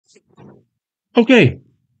Okay.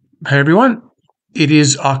 Hi, everyone. It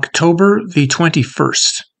is October the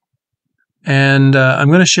 21st. And I'm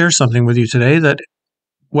going to share something with you today that,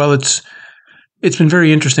 well, it's been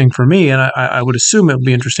very interesting for me, and I would assume it will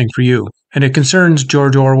be interesting for you. And it concerns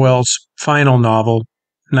George Orwell's final novel,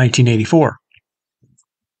 1984.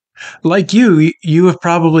 Like you have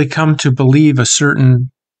probably come to believe a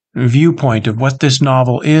certain viewpoint of what this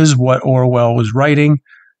novel is, what Orwell was writing,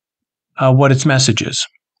 what its message is.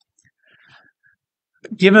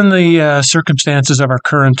 Given the circumstances of our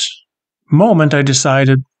current moment, I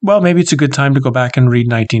decided, well, maybe it's a good time to go back and read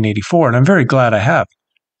 1984. And I'm very glad I have,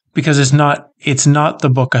 because it's not the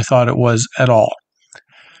book I thought it was at all.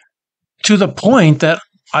 To the point that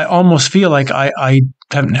I almost feel like I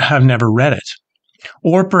have never read it.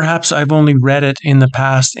 Or perhaps I've only read it in the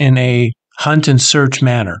past in a hunt and search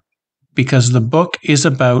manner, because the book is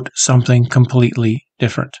about something completely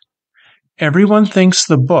different. Everyone thinks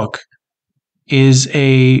the book is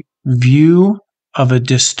a view of a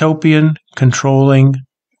dystopian, controlling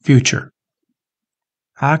future.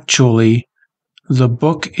 Actually, the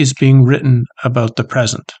book is being written about the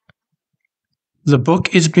present. The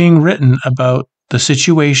book is being written about the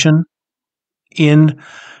situation in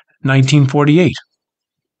 1948,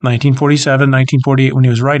 1947, 1948 when he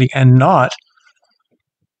was writing, and not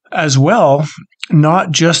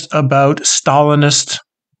just about Stalinist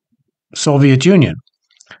Soviet Union,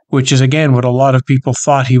 which is, again, what a lot of people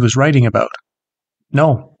thought he was writing about.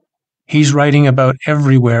 No, he's writing about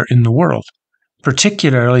everywhere in the world.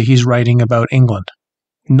 Particularly, he's writing about England,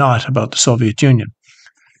 not about the Soviet Union.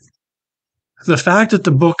 The fact that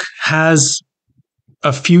the book has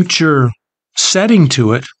a future setting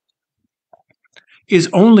to it is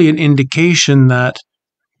only an indication that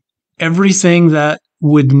everything that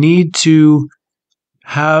would need to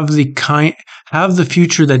have the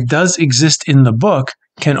future that does exist in the book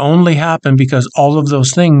can only happen because all of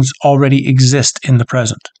those things already exist in the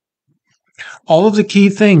present. All of the key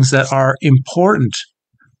things that are important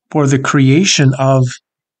for the creation of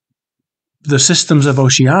the systems of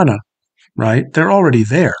Oceania, right? They're already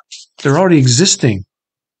there. They're already existing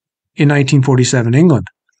in 1947 England.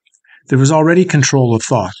 There was already control of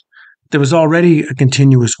thought. There was already a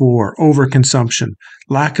continuous war, overconsumption,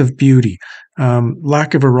 lack of beauty,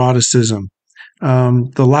 lack of eroticism,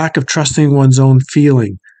 the lack of trusting one's own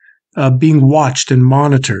feeling, being watched and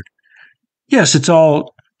monitored. Yes, it's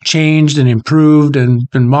all changed and improved and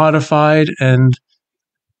been modified and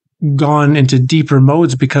gone into deeper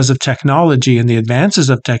modes because of technology and the advances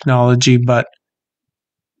of technology, but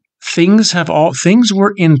things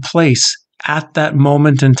were in place at that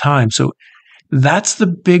moment in time. So that's the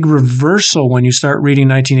big reversal when you start reading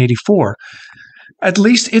 1984. At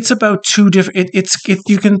least it's about two different.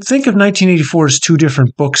 You can think of 1984 as two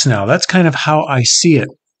different books now. That's kind of how I see it.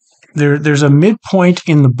 There's a midpoint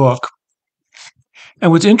in the book.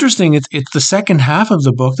 And what's interesting, it's the second half of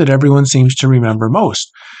the book that everyone seems to remember most,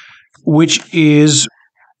 which is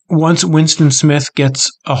once Winston Smith gets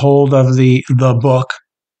a hold of the book,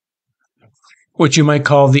 what you might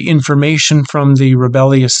call the information from the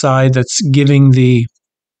rebellious side that's giving the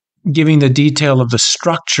detail of the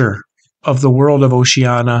structure of the world of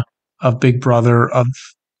Oceania, of Big Brother, of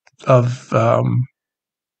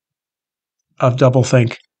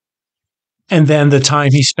Doublethink, and then the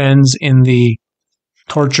time he spends in the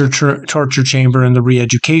torture chamber and the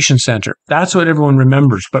re-education center. That's what everyone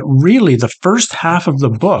remembers. But really, the first half of the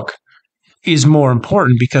book is more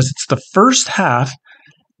important because it's the first half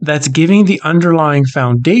that's giving the underlying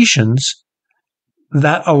foundations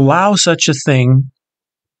that allow such a thing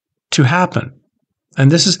to happen.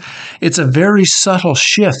 And it's a very subtle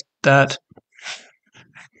shift that,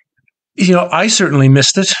 I certainly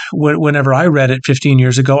missed it whenever I read it 15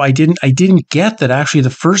 years ago. I didn't get that actually the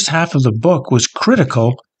first half of the book was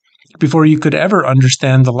critical before you could ever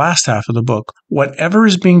understand the last half of the book. Whatever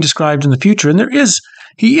is being described in the future, and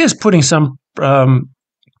he is putting some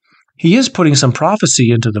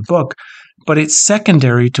prophecy into the book, but it's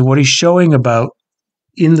secondary to what he's showing about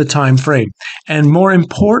in the time frame. And more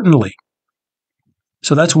importantly,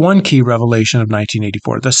 so that's one key revelation of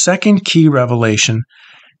 1984. The second key revelation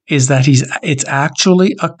is that it's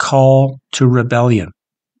actually a call to rebellion.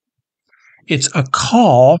 It's a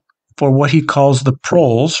call for what he calls the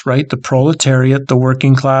proles, right? The proletariat, the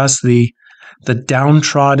working class, the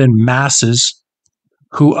downtrodden masses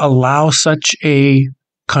who allow such a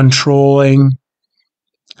controlling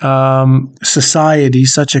society,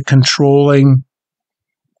 such a controlling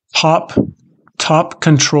top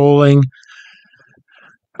controlling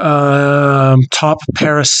top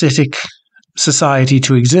parasitic society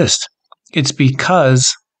to exist. It's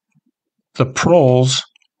because the proles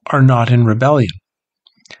are not in rebellion.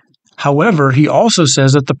 However, he also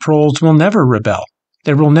says that the proles will never rebel.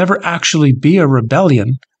 There will never actually be a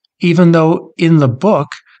rebellion, even though in the book,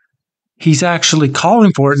 he's actually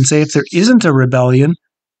calling for it and say if there isn't a rebellion,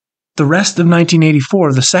 the rest of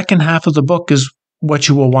 1984, the second half of the book, is what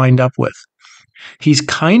you will wind up with. He's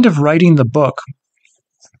kind of writing the book,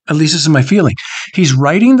 at least this is my feeling, he's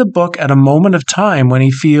writing the book at a moment of time when he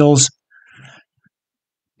feels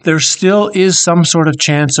there still is some sort of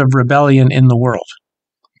chance of rebellion in the world.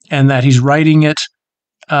 And that he's writing it,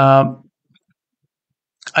 I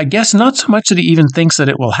guess not so much that he even thinks that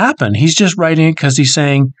it will happen. He's just writing it because he's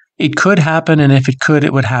saying it could happen, and if it could,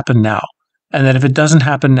 it would happen now. And that if it doesn't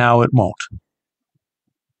happen now, it won't.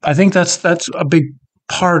 I think that's a big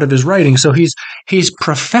part of his writing. So he's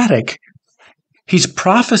prophetic. He's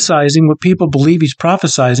prophesizing what people believe he's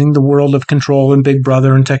prophesizing, the world of control and Big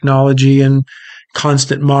Brother and technology and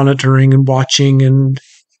constant monitoring and watching,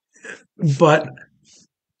 but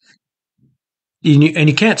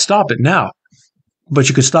you can't stop it now, but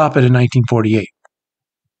you could stop it in 1948.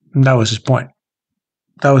 And that was his point.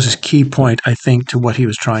 That was his key point, I think, to what he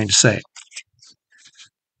was trying to say.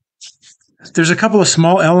 There's a couple of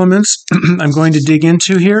small elements I'm going to dig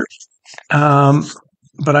into here,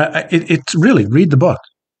 but it's really, read the book.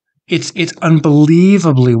 It's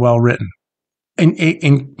unbelievably well written. And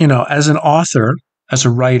as an author, as a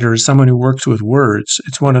writer, as someone who works with words,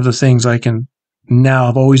 it's one of the things I can now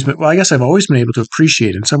have always been, well, I guess I've always been able to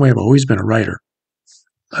appreciate. In some way, I've always been a writer.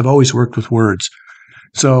 I've always worked with words.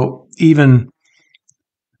 So even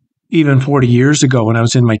 40 years ago, when I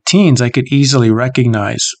was in my teens, I could easily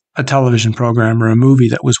recognize a television program or a movie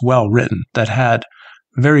that was well written, that had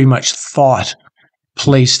very much thought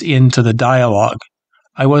placed into the dialogue.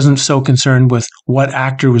 I wasn't so concerned with what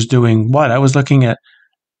actor was doing what. I was looking at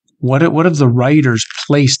what have the writers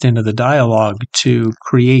placed into the dialogue to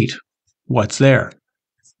create what's there.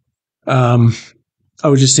 I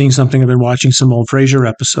was just seeing something. I've been watching some old Frasier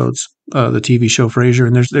episodes, the TV show Frasier,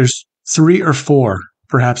 and there's 3 or 4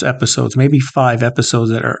 perhaps episodes, maybe 5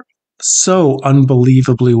 episodes that are so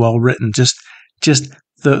unbelievably well written. Just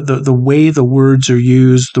the way the words are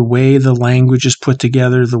used, the way the language is put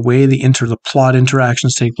together, the way the plot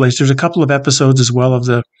interactions take place. There's a couple of episodes as well of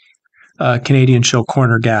the Canadian show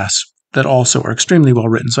Corner Gas that also are extremely well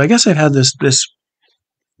written. So I guess I've had this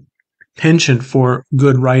penchant for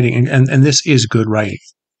good writing, and this is good writing.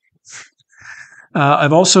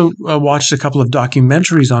 I've also watched a couple of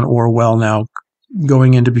documentaries on Orwell now,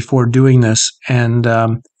 going into before doing this, and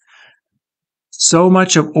so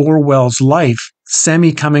much of Orwell's life,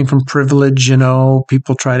 coming from privilege,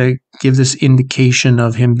 people try to give this indication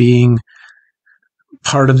of him being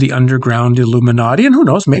part of the underground Illuminati, and who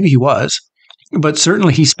knows, maybe he was. But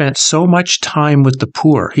certainly he spent so much time with the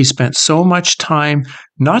poor. He spent so much time,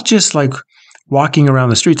 not just like walking around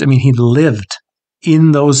the streets. I mean, he lived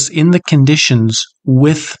in the conditions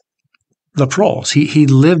with the proles. He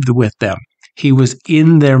lived with them. He was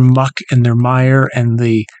in their muck and their mire,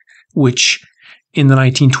 which in the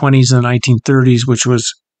 1920s and the 1930s, which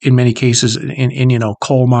was in many cases in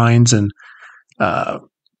coal mines and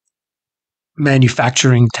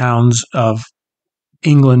manufacturing towns of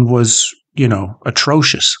England, was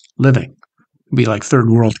atrocious living. It'd be like third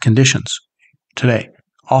world conditions today.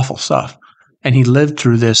 Awful stuff. And he lived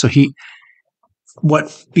through this. So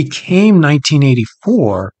what became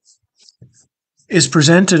 1984 is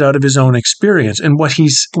presented out of his own experience, and what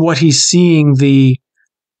he's seeing,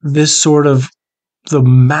 this sort of the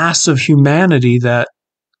mass of humanity that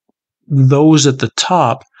those at the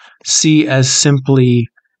top see as simply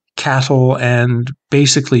cattle and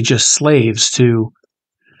basically just slaves to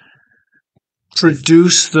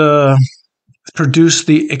produce the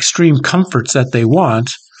extreme comforts that they want.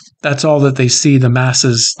 That's all that they see the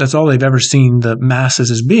masses. That's all they've ever seen the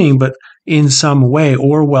masses as being. But in some way,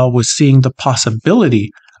 Orwell was seeing the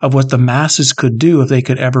possibility of what the masses could do if they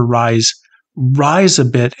could ever rise a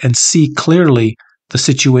bit and see clearly the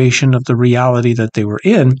situation of the reality that they were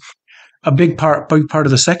in. A big part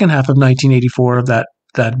of the second half of 1984 of that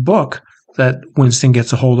book that Winston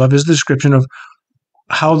gets a hold of is the description of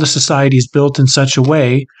how the society is built in such a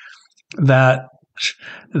way that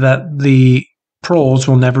the proles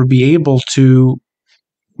will never be able to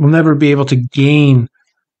gain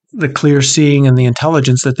the clear seeing and the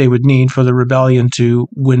intelligence that they would need for the rebellion to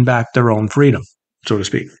win back their own freedom, so to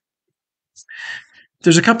speak.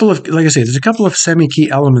 There's a couple of, like I say, semi-key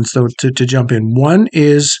elements though to jump in. One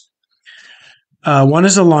is a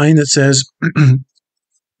line that says,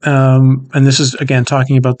 and this is again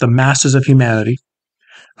talking about the masses of humanity,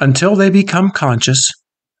 until they become conscious,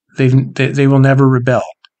 they will never rebel.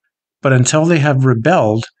 But until they have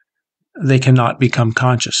rebelled, they cannot become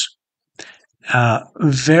conscious.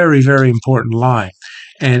 Very, very important line.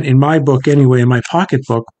 And in my book, anyway, in my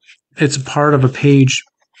pocketbook, it's a part of a page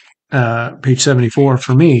 74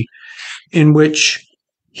 for me, in which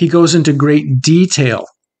he goes into great detail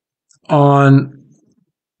on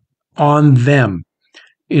them,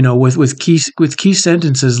 with key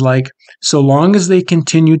sentences like, so long as they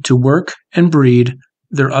continued to work and breed,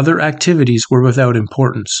 their other activities were without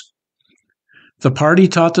importance. The party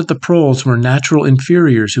taught that the proles were natural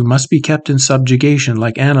inferiors who must be kept in subjugation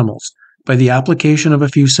like animals by the application of a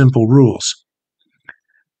few simple rules.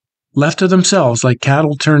 Left to themselves like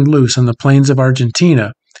cattle turned loose on the plains of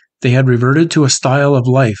Argentina, they had reverted to a style of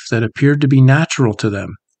life that appeared to be natural to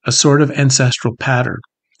them, a sort of ancestral pattern.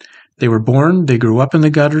 They were born, they grew up in the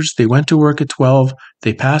gutters, they went to work at 12,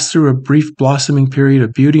 they passed through a brief blossoming period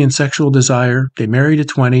of beauty and sexual desire, they married at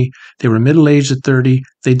 20, they were middle-aged at 30,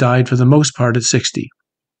 they died for the most part at 60.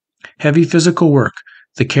 Heavy physical work,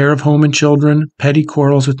 the care of home and children, petty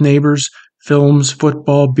quarrels with neighbors, films,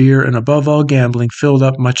 football, beer, and above all gambling filled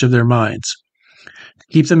up much of their minds. To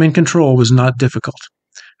keep them in control was not difficult.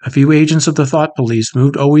 A few agents of the thought police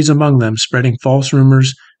moved always among them, spreading false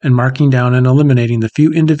rumors and marking down and eliminating the few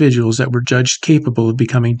individuals that were judged capable of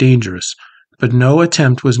becoming dangerous, but no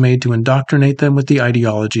attempt was made to indoctrinate them with the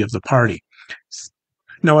ideology of the party.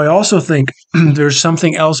 Now, I also think there's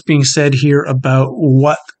something else being said here about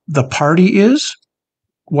what the party is,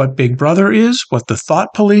 what Big Brother is, what the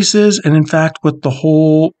thought police is, and in fact, what the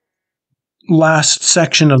whole last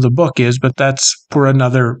section of the book is, but that's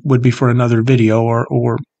would be for another video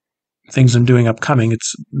or things I'm doing upcoming.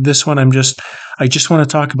 It's this one. I just want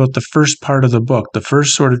to talk about the first part of the book, the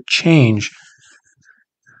first sort of change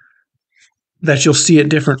that you'll see it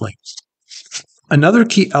differently. Another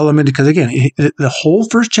key element, because again, the whole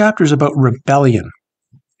first chapter is about rebellion,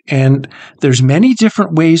 and there's many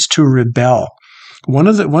different ways to rebel. One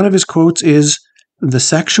of his quotes is, "The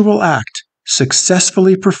sexual act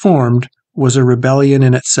successfully performed was a rebellion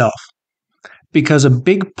in itself," because a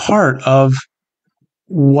big part of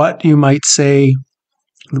what you might say,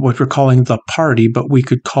 what we're calling the party, but we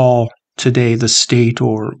could call today the state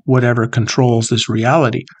or whatever controls this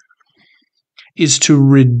reality, is to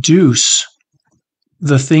reduce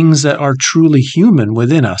the things that are truly human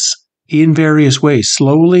within us in various ways,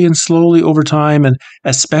 slowly over time, and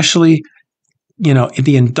especially,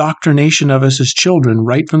 the indoctrination of us as children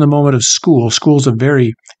right from the moment of school. School's a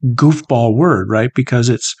very goofball word, right? Because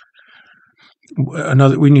it's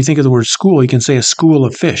when you think of the word school, you can say a school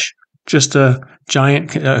of fish, just a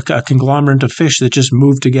giant a conglomerate of fish that just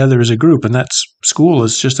move together as a group. And that's school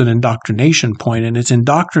is just an indoctrination point, and it's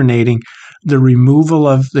indoctrinating the removal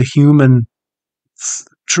of the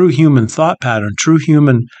true human thought pattern, true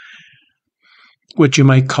human, what you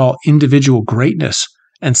might call individual greatness,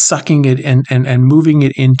 and sucking it and moving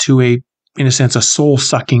it into in a sense, a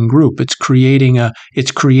soul-sucking group. It's creating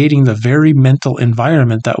the very mental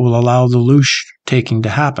environment that will allow the loosh taking to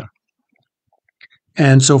happen.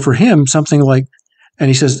 And so for him, something like, and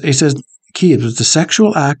he says, key, it was the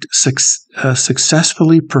sexual act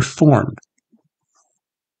successfully performed.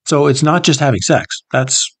 So it's not just having sex.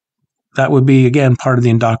 That would be, again, part of the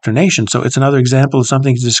indoctrination. So it's another example of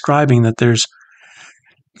something he's describing, that there's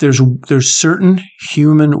certain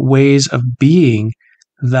human ways of being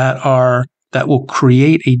that will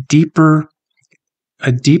create a deeper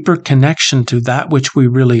connection to that which we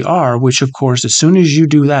really are, which, of course, as soon as you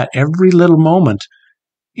do that, every little moment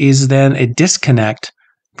is then a disconnect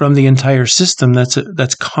from the entire system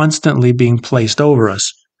that's constantly being placed over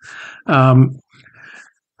us.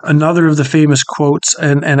 Another of the famous quotes,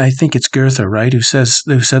 and I think it's Goethe, right, who said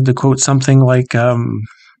the quote something like,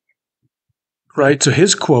 right, so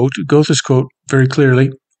Goethe's quote very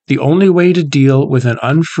clearly, "The only way to deal with an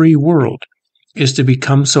unfree world is to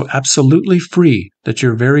become so absolutely free that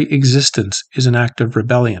your very existence is an act of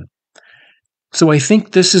rebellion." So I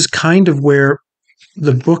think this is kind of where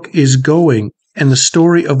the book is going, and the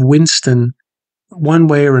story of Winston, one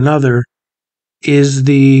way or another, is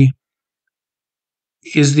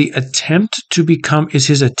his attempt to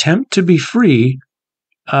be free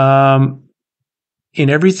in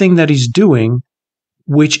everything that he's doing,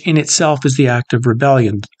 which in itself is the act of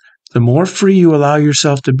rebellion. The more free you allow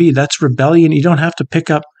yourself to be, that's rebellion. You don't have to pick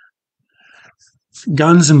up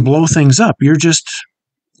guns and blow things up.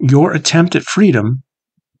 Your attempt at freedom,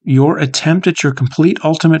 your attempt at your complete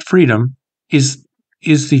ultimate freedom is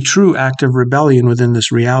the true act of rebellion within this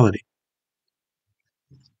reality.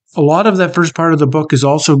 A lot of that first part of the book is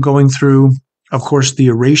also going through, of course, the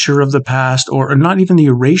erasure of the past, or not even the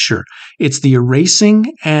erasure. It's the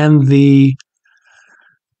erasing and the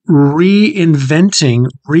reinventing,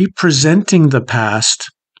 representing the past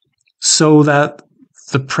so that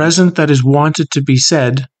the present that is wanted to be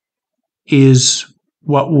said is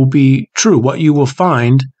what will be true. What you will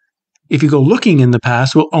find if you go looking in the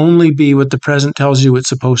past will only be what the present tells you it's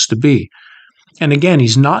supposed to be. And again,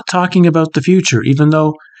 he's not talking about the future, even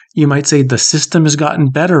though you might say the system has gotten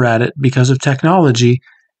better at it because of technology.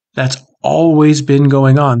 That's always been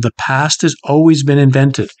going on. The past has always been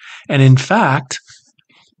invented. And in fact,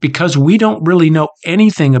 because we don't really know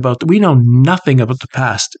anything about, we know nothing about the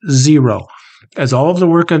past, zero. As all of the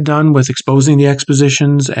work I've done with exposing the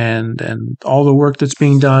expositions and all the work that's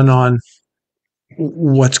being done on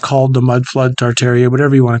what's called the mud flood, Tartaria,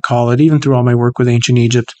 whatever you want to call it, even through all my work with ancient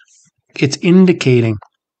Egypt, it's indicating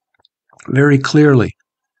very clearly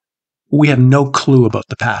we have no clue about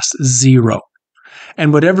the past, zero.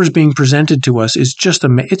 And whatever's being presented to us is just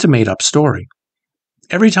it's a made-up story.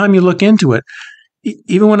 Every time you look into it,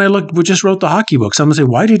 even when we just wrote the hockey book, someone say,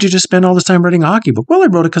 why did you just spend all this time writing a hockey book? Well, I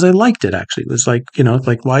wrote it because I liked it, actually. It was like,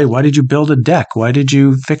 why did you build a deck? Why did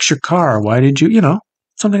you fix your car? Why did you,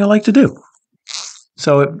 something I like to do.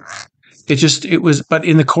 So but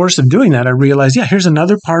in the course of doing that, I realized, here's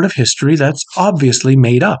another part of history that's obviously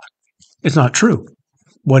made up. It's not true.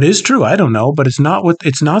 What is true, I don't know, but it's not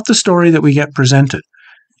the story that we get presented.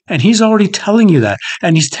 And he's already telling you that.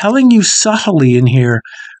 And he's telling you subtly in here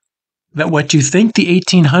that what you think the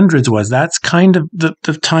 1800s was, that's kind of the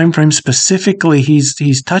time frame specifically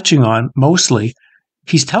he's touching on mostly.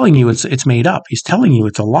 He's telling you it's made up. He's telling you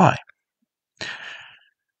it's a lie.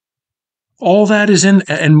 All that is in,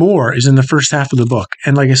 and more, is in the first half of the book.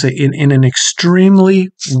 And like I say, in an extremely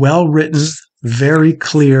well-written, very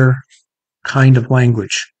clear kind of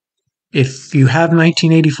language. If you have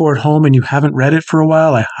 1984 at home and you haven't read it for a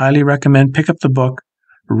while, I highly recommend pick up the book,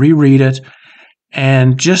 reread it,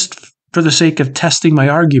 and just for the sake of testing my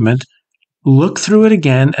argument, look through it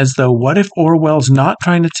again as though, what if Orwell's not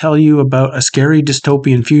trying to tell you about a scary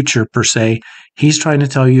dystopian future per se, he's trying to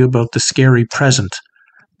tell you about the scary present,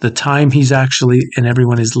 the time he's actually and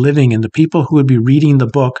everyone is living in. The people who would be reading the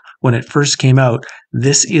book when it first came out,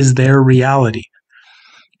 this is their reality.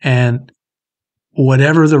 And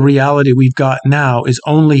whatever the reality we've got now is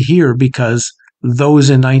only here because those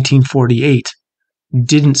in 1948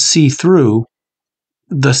 didn't see through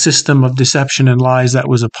the system of deception and lies that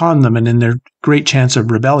was upon them, and in their great chance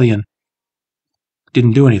of rebellion,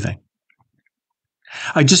 didn't do anything.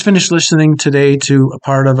 I just finished listening today to a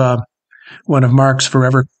part of one of Mark's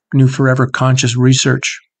Forever Conscious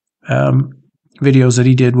Research videos that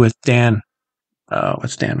he did with Dan.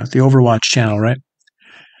 What's Dan? With the Overwatch channel, right?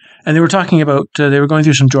 And they were talking about, they were going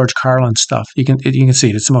through some George Carlin stuff. You can see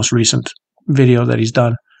it. It's the most recent video that he's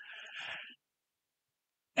done.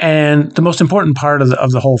 And the most important part of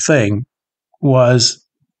the whole thing was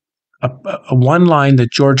a one line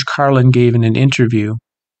that George Carlin gave in an interview,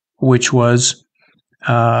 which was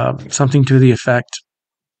something to the effect,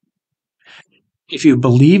 if you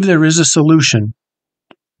believe there is a solution,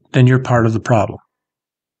 then you're part of the problem.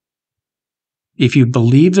 If you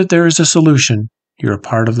believe that there is a solution, you're a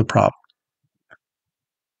part of the problem.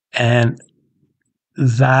 And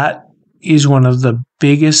that is one of the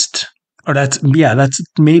biggest, or that's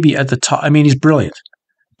maybe at the top. I mean, he's brilliant.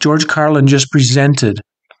 George Carlin just presented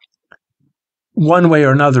one way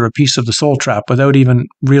or another a piece of the soul trap without even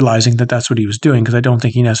realizing that that's what he was doing, because I don't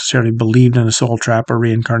think he necessarily believed in a soul trap or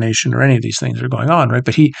reincarnation or any of these things that are going on, right?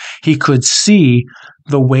 But he could see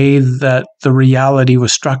the way that the reality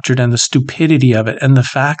was structured and the stupidity of it and the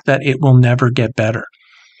fact that it will never get better.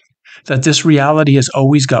 That this reality has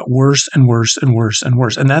always got worse and worse and worse and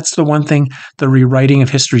worse. And that's the one thing the rewriting of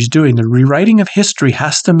history is doing. The rewriting of history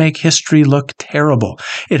has to make history look terrible.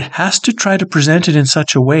 It has to try to present it in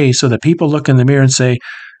such a way so that people look in the mirror and say,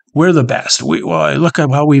 we're the best. Look at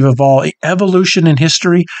how we've evolved. Evolution and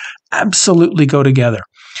history absolutely go together.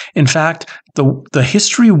 In fact, the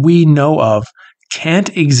history we know of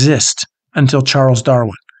can't exist until Charles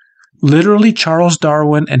Darwin. Literally, Charles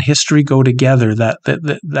Darwin and history go together.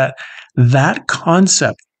 That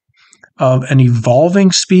concept of an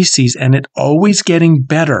evolving species and it always getting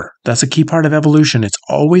better. That's a key part of evolution. It's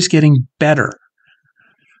always getting better.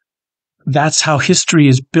 That's how history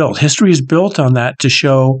is built. History is built on that to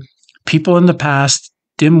show people in the past,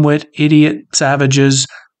 dimwit, idiot, savages,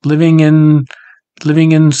 living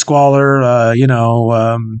in squalor,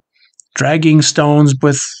 dragging stones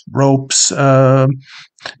with ropes,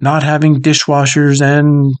 not having dishwashers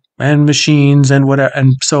and machines and whatever,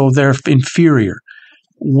 and so they're inferior.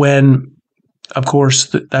 When Of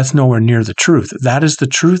course, that's nowhere near the truth. That is the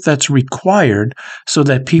truth that's required so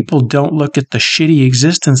that people don't look at the shitty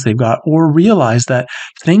existence they've got or realize that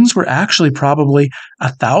things were actually probably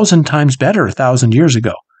 1,000 times better 1,000 years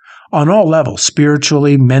ago on all levels,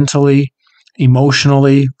 spiritually, mentally,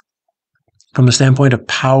 emotionally, from the standpoint of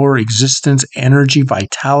power, existence, energy,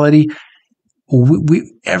 vitality.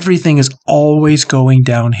 Everything is always going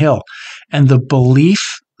downhill. And the belief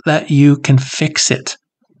that you can fix it,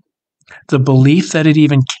 the belief that it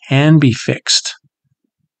even can be fixed,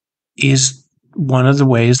 is one of the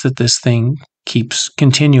ways that this thing keeps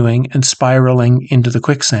continuing and spiraling into the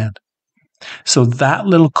quicksand. So that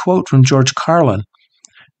little quote from George Carlin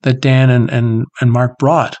that Dan and Mark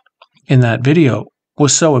brought in that video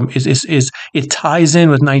was it ties in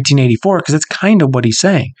with 1984 because it's kind of what he's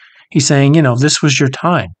saying. He's saying, this was your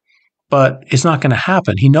time, but it's not going to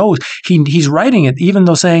happen. He knows he's writing it, even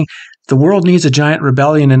though saying the world needs a giant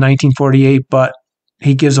rebellion in 1948, but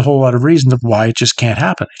he gives a whole lot of reasons of why it just can't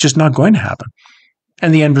happen. It's just not going to happen.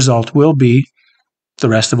 And the end result will be the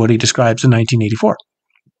rest of what he describes in 1984,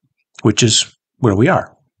 which is where we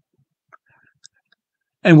are.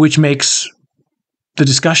 And which makes the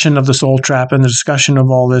discussion of the soul trap and the discussion of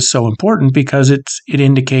all this so important because it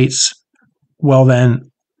indicates, well, then,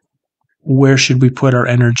 where should we put our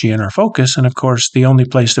energy and our focus? And of course, the only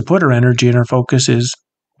place to put our energy and our focus is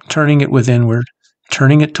turning it withinward,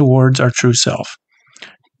 turning it towards our true self,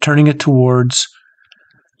 turning it towards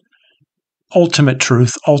ultimate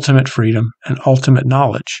truth, ultimate freedom, and ultimate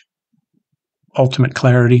knowledge, ultimate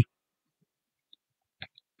clarity,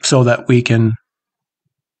 so that we can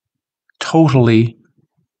totally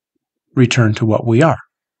return to what we are.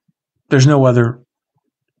 There's no other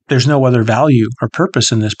value or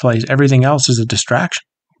purpose in this place. Everything else is a distraction.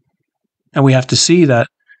 And we have to see that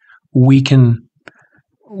we can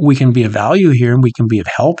be of value here, and we can be of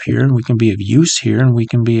help here, and we can be of use here, and we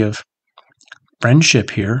can be of friendship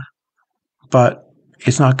here, but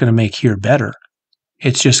it's not going to make here better.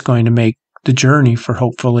 It's just going to make the journey for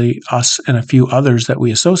hopefully us and a few others that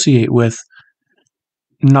we associate with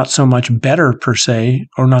not so much better per se,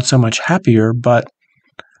 or not so much happier, but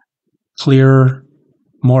clearer,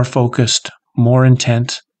 more focused, more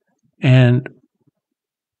intent, and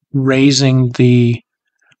raising the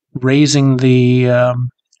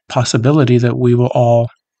possibility that we will all,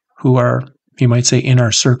 who are, you might say, in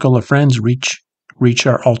our circle of friends, reach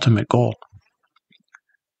our ultimate goal.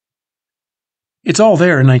 It's all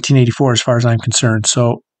there in 1984 as far as I'm concerned.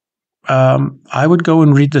 So I would go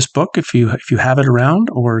and read this book if you have it around,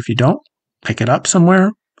 or if you don't, pick it up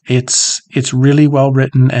somewhere. It's really well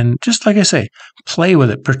written, and just like I say, play with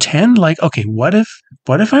it. Pretend like, okay, what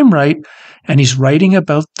if I'm right, and he's writing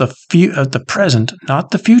about the present, not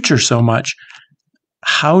the future so much.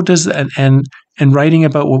 How does and writing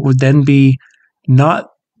about what would then be not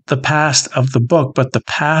the past of the book, but the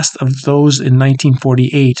past of those in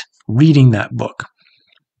 1948 reading that book.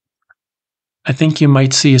 I think you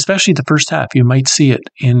might see, especially the first half, you might see it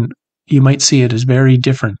as very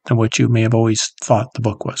different than what you may have always thought the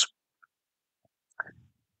book was.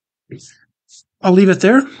 I'll leave it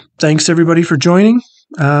there. Thanks everybody for joining.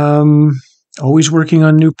 Always working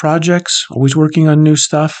on new projects, always working on new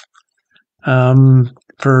stuff.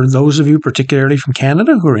 For those of you, particularly from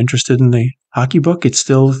Canada, who are interested in the hockey book, it's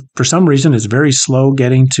still, for some reason, it's very slow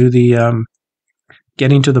getting to the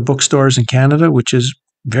bookstores in Canada, which is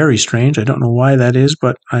very strange. I don't know why that is,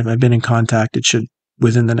 but I've been in contact. It should,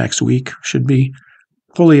 within the next week, should be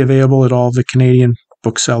fully available at all the Canadian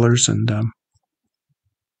booksellers. And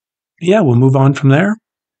we'll move on from there.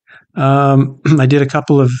 I did a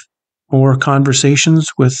couple of more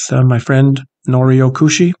conversations with my friend Norio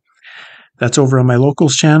Kushi. That's over on my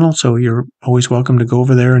locals channel, so you're always welcome to go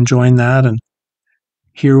over there and join that and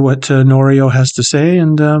hear what Norio has to say.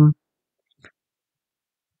 And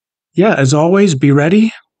as always, be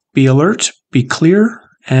ready, be alert, be clear,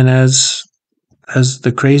 and as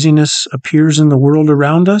the craziness appears in the world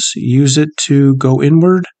around us, use it to go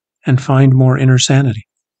inward and find more inner sanity.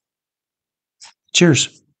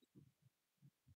 Cheers.